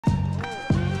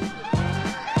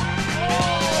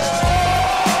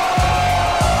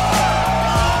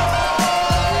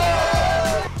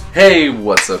Hey,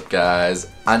 what's up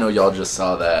guys? I know y'all just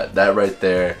saw that. That right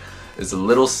there is a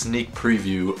little sneak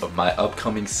preview of my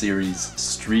upcoming series,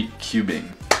 Street Cubing.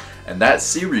 And that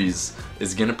series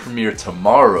is gonna premiere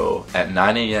tomorrow at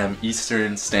 9 a.m.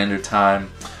 Eastern Standard Time,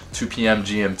 2 p.m.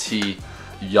 GMT.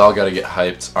 Y'all gotta get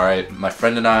hyped. Alright, my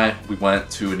friend and I, we went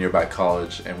to a nearby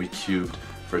college and we cubed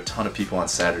for a ton of people on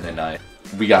Saturday night.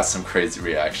 We got some crazy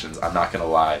reactions, I'm not gonna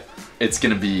lie. It's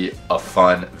gonna be a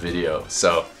fun video.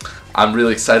 So I'm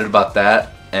really excited about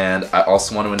that, and I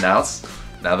also want to announce,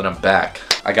 now that I'm back,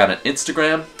 I got an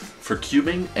Instagram for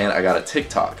cubing and I got a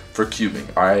TikTok for cubing,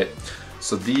 alright?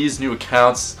 So these new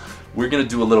accounts, we're gonna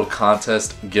do a little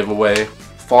contest giveaway.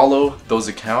 Follow those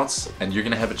accounts and you're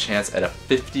gonna have a chance at a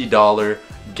 $50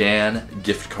 GAN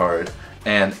gift card.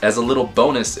 And as a little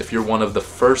bonus, if you're one of the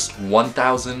first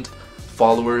 1,000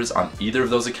 followers on either of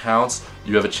those accounts,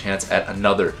 you have a chance at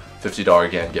another $50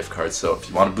 GAN gift card. So if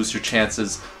you want to boost your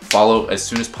chances, follow as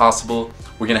soon as possible.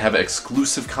 We're gonna have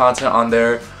exclusive content on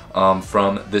there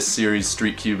from this series,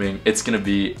 Street Cubing. It's gonna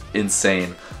be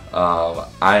insane.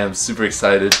 I am super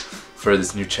excited for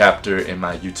this new chapter in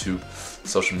my YouTube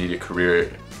social media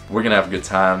career. We're gonna have a good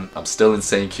time. I'm still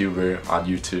Insane Cuber on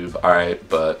YouTube, alright,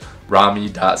 but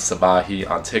Rami.Sabahi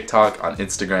on TikTok, on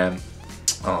Instagram.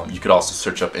 You could also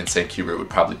search up Insane Cuber, it would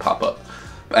probably pop up.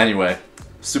 But anyway,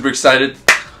 super excited.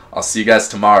 I'll see you guys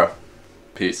tomorrow.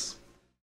 Peace.